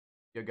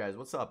Yo guys,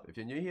 what's up? If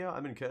you're new here,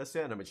 I'm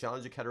Incursio and I'm a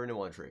challenger Katarina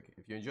one trick.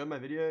 If you enjoyed my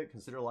video,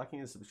 consider liking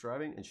and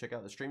subscribing and check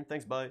out the stream.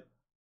 Thanks, bye.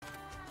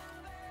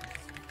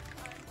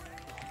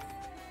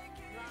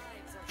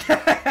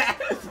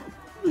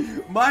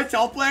 My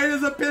top lane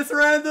is a piss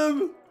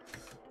random!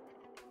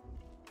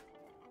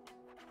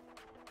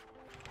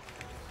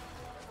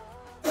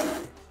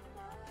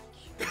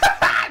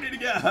 I need to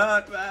get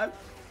hurt, man.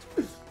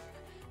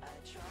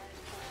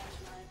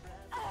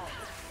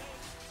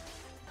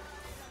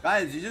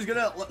 Guys, you're just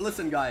gonna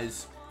listen,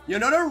 guys. You're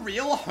not a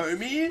real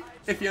homie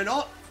if you're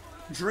not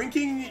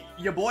drinking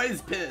your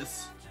boy's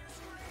piss.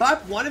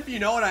 Type 1 if you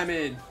know what I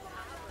mean.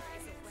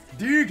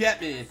 Do you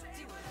get me?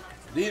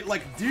 Do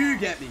you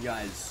get me,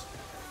 guys?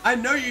 I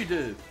know you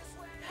do.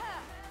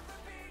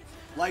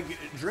 Like,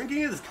 drinking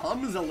his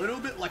cum is a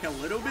little bit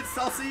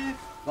sussy,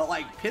 but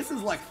like, piss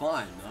is like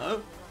fine,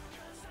 no?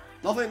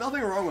 Nothing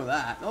wrong with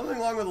that. Nothing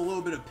wrong with a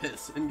little bit of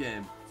piss in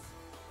game,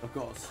 of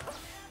course.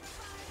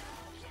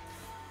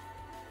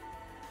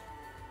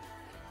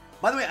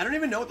 By the way, I don't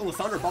even know what the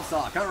Lissandra buffs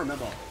are. I can't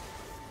remember.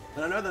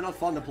 But I know they're not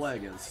fun to play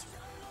against.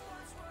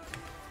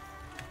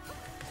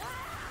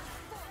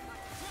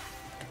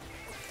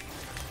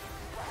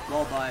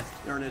 Well, bye.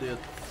 You're an idiot.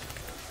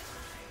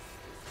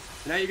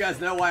 Now you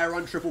guys know why I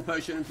run triple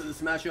potion into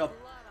this matchup.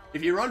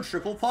 If you run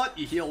triple pot,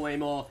 you heal way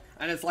more.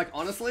 And it's like,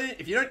 honestly,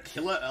 if you don't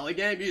kill it early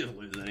game, you just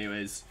lose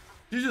anyways.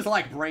 She just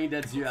like brain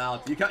deads you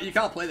out. You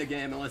can't play the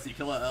game unless you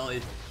kill her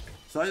early.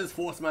 So I just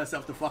force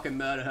myself to fucking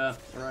murder her,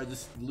 or I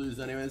just lose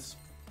anyways.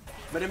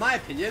 But in my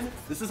opinion,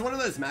 this is one of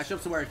those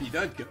matchups where if you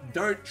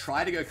don't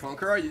try to go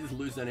Conqueror, you just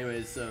lose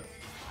anyways, so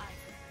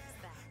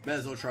may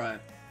as well try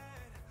it.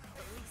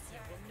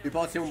 You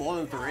bots heal more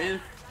than 3?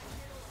 What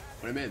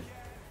do you mean?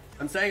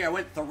 I'm saying I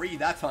went 3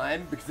 that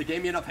time because it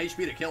gave me enough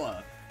HP to kill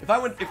her. If I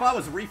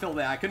was refill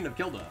there, I couldn't have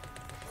killed her.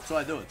 So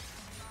I do it.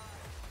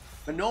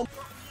 But no.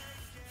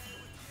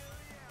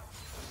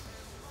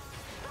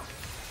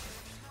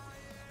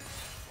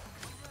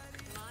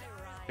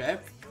 Okay.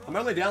 I'm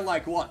only down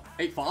like, what,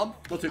 8 farm?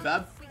 Not too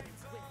bad.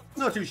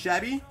 Not too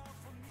shabby.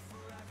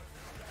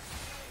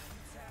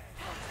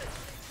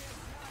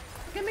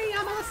 Look at me,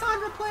 I'm a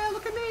Lissandra player,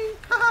 look at me!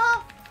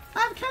 Haha! I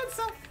have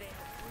cancer!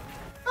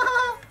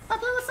 Haha! I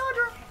play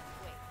Lissandra!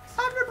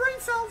 I have no brain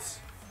cells!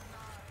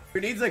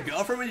 Who needs a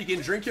girlfriend when you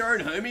can drink your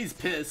own homie's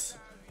piss?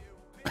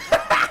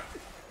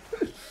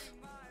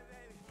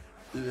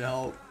 Need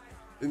help.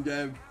 In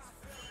game.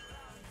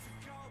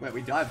 Wait,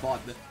 we dive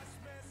bot.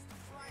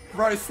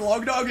 Bro,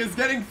 Slogdog is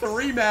getting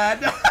 3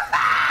 mad.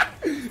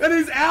 And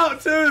he's out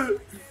too.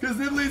 Because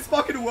Nidalee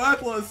fucking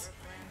worthless.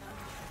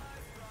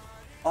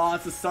 Oh,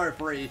 this is so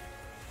free.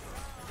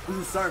 This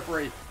is so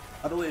free.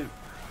 I believe.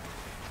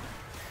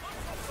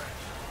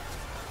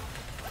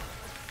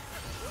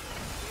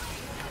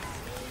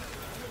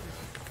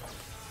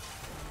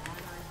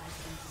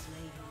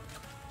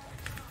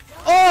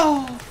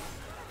 Oh!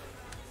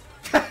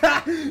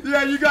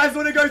 Yeah, you guys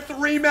want to go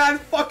 3-man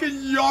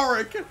fucking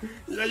Yorick.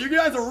 Yeah, you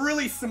guys are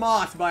really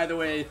smart, by the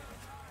way.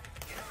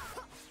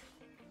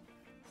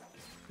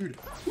 Dude,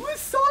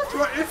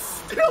 Lissandra is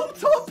still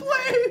top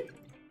lane!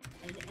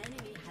 An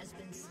enemy has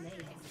been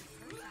slain.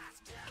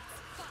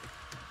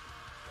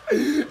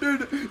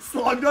 Dude,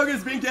 Slogdog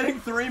has been getting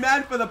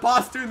 3-man for the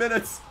past 2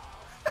 minutes.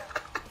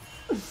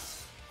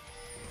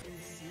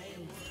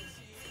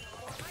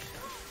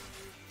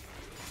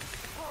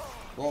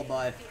 Well,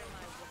 bye.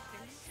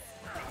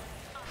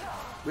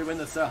 We win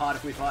this so hard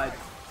if we fight.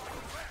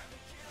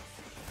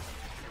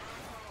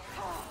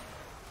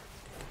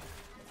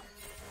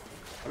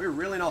 Are we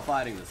really not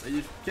fighting this? Are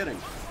you kidding?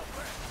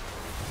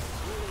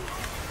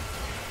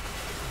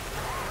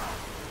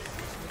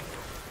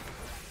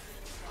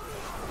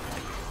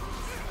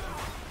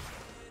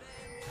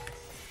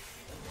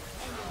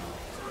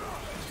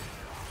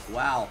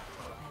 Wow.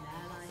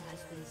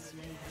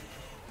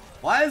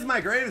 Why is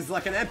my Graves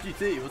like an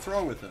amputee? What's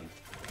wrong with him?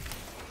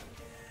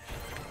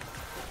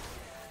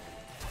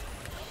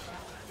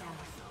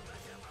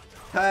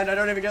 And I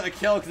don't even get the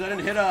kill because I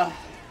didn't hit her.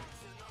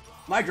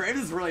 My Graves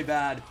is really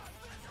bad.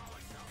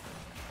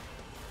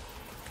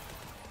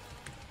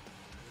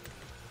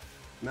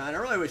 Man, I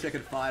really wish I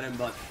could fight him,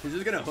 but he's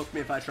just gonna hook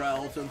me if I try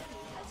ult him.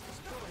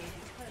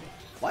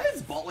 Why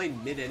is bot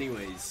lane mid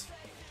anyways?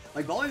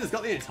 Like, bot lane has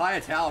got the entire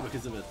tower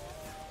because of it.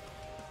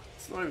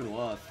 It's not even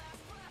worth.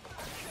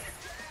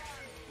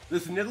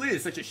 This Nidalee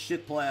is such a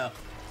shit player,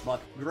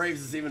 but Graves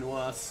is even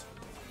worse.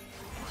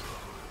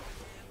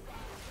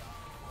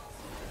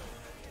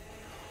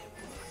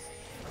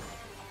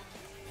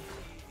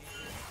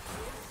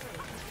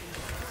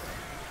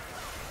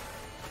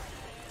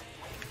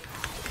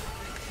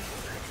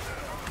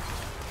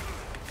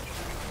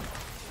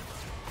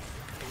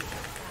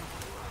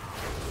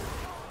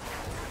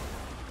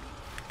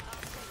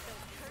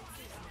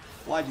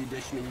 Why'd you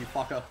dish me, you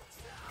fucker?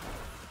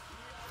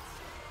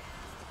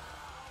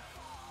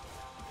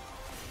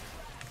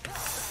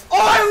 Oh,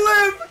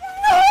 I live!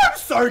 No, I'm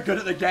so good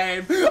at the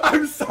game.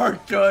 I'm so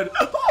good.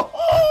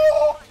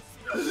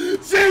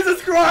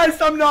 Jesus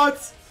Christ, I'm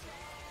nuts.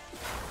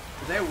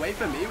 they wait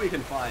for me, we can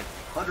fight.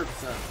 100%.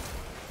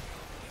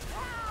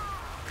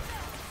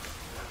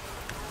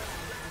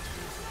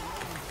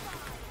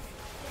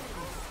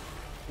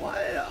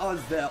 Why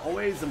is there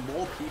always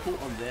more people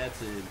on their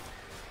team?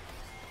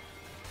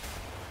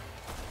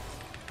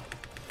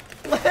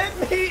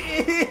 Let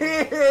me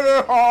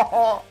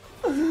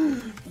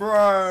in!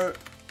 Bro,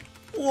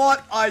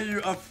 what are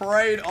you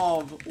afraid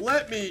of?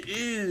 Let me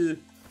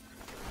in!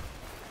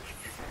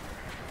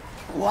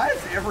 Why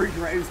is every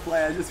Graves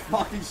player just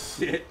fucking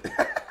shit?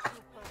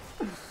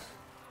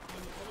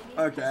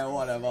 Okay,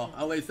 whatever.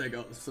 At least they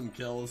got some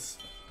kills.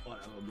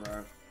 Whatever, bro.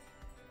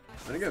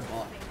 I'm gonna go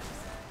bot.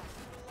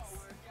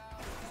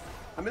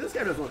 I mean, this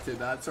game doesn't look too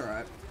bad. It's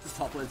alright. This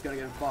top lane's gonna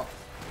get fucked.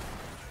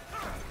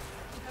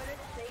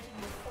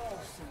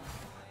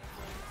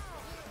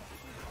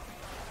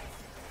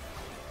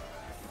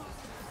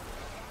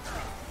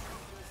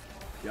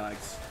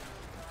 Yikes.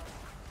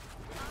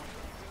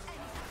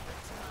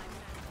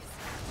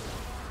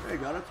 There you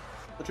got it.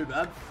 Not too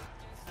bad.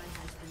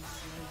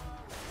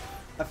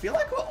 I feel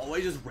like we're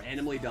always just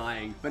randomly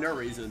dying for no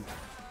reason.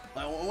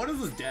 Like, what is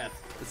this death?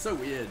 It's so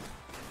weird.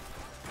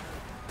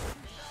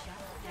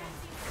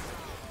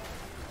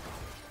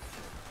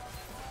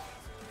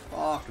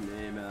 Fuck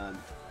me, man.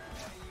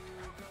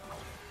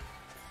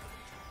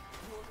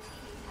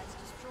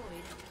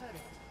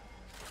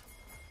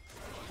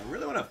 I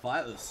really want to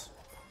fight this,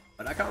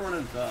 but I can't run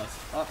in first.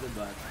 Oh,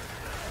 goodbye.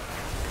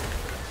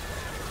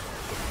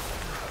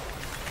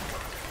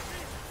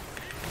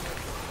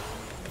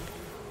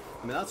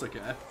 I mean, that's okay.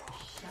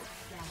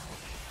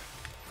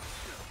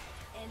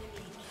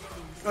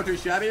 Not too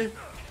shabby.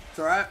 It's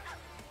alright.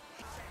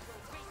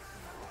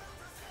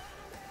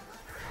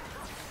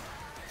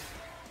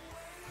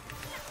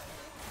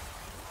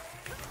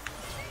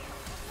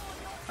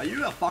 Are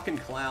you a fucking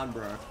clown,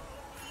 bro?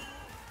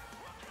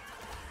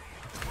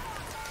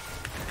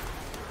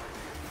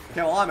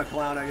 Okay, well, I'm a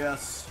clown, I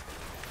guess.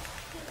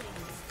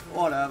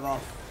 Whatever.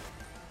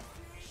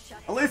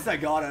 At least I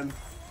got him.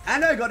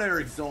 And I got her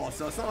exhaust,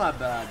 so it's not that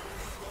bad.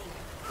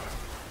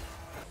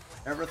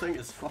 Everything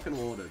is fucking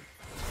watered.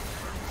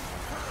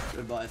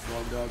 Goodbye,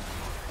 slug dog.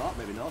 Oh,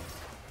 maybe not.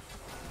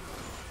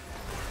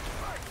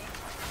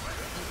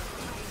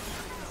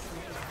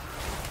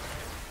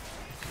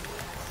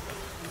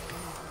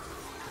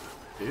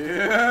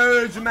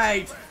 Huge,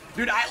 mate!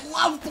 Dude, I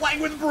love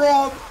playing with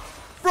Braum!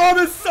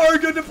 Braum is so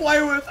good to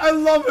play with! I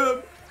love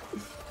him!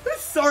 He's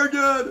so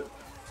good!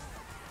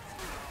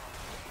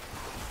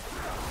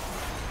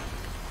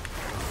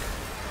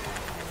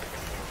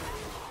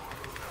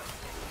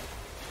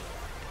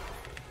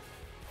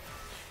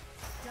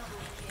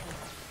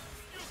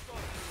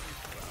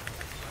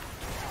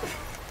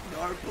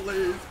 No,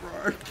 please,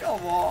 bro.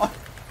 Come on.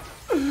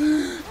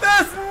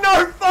 There's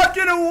no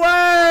fucking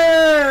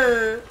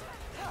way!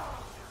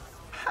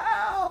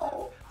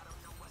 How?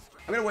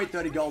 I'm gonna wait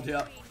 30 gold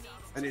here.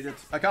 I need it.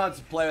 I can't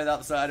play without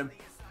this item.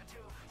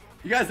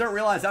 You guys don't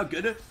realize how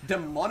good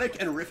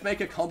Demonic and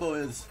Riftmaker combo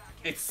is.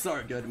 It's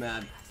so good,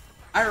 man.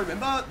 I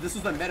remember this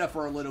was the meta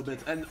for a little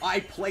bit, and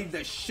I played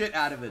the shit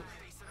out of it.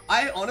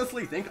 I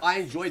honestly think I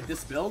enjoyed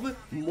this build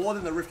more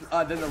than the Rocket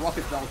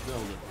Belt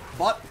build,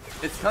 but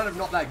it's kind of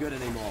not that good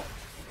anymore.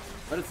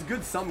 But it's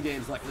good some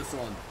games like this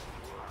one.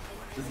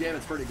 This game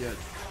is pretty good.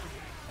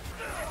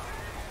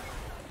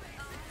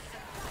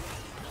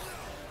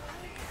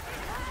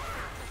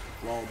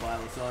 Lol by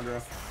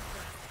Lissandra.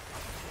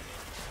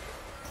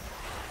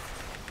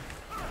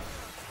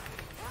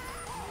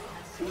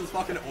 I'm just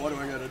fucking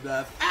autoing her to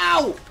death.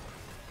 Ow!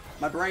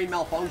 My brain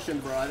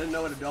malfunctioned, bro. I didn't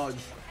know how to dodge.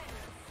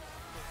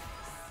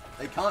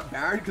 They can't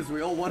Baron because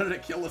we all wanted to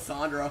kill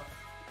Lissandra.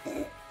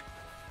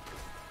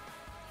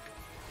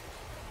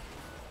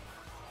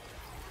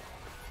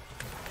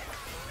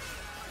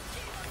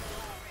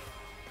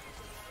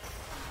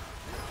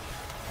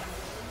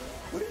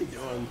 What are you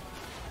doing?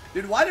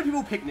 Dude, why do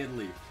people pick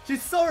Nidalee?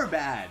 She's so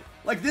bad.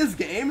 Like, this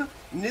game,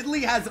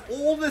 Nidalee has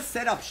all the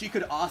setup she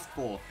could ask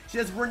for. She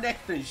has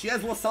Renekton, she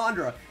has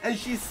Lissandra, and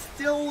she's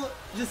still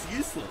just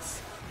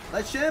useless.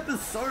 That champ is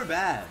so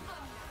bad.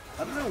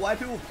 I don't know why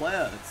people play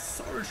her. It's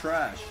so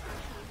trash.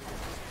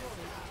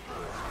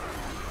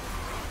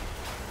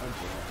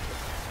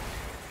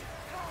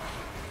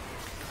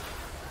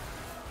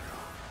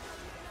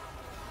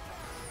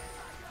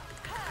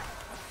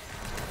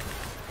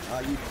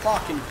 Are you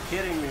fucking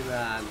kidding me,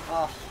 man?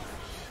 Oh.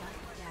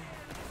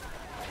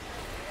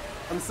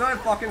 I'm so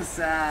fucking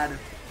sad.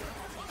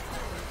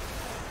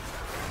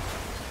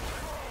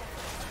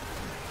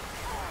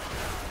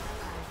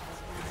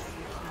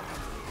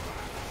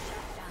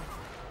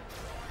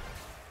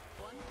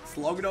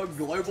 Slogdog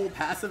global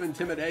passive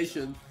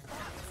intimidation.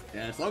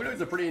 Yeah,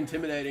 Slogdog's a pretty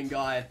intimidating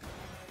guy.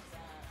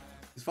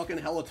 He's fucking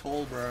hella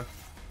tall, bro.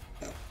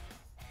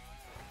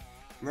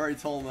 Very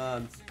tall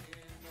man.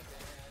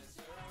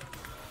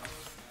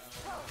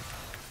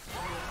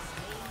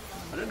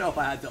 I don't know if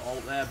I had to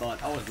ult there,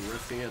 but I wasn't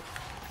risking it.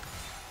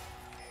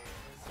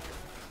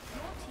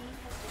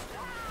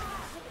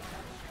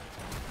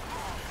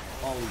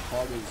 Holy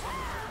poggers.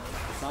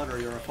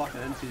 Cassandra, you're a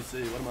fucking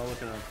NPC. What am I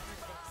looking at?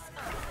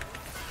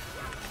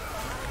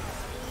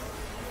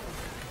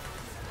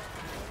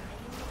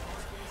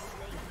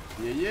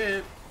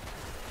 Yeah.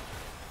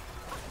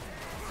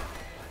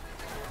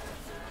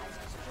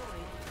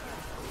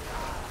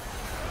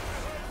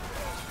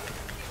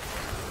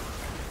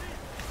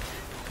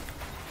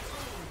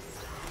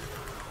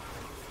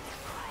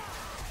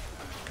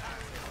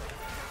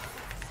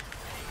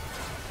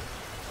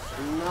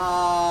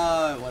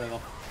 No, whatever.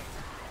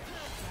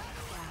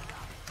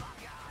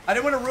 I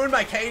didn't want to ruin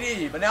my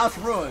KD, but now it's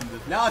ruined.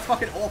 Now it's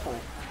fucking awful.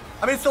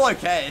 I mean, it's still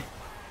okay.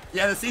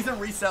 Yeah, the season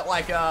reset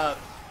like a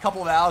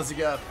couple of hours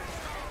ago.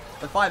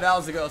 Like 5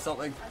 hours ago or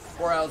something.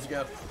 4 hours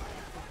ago.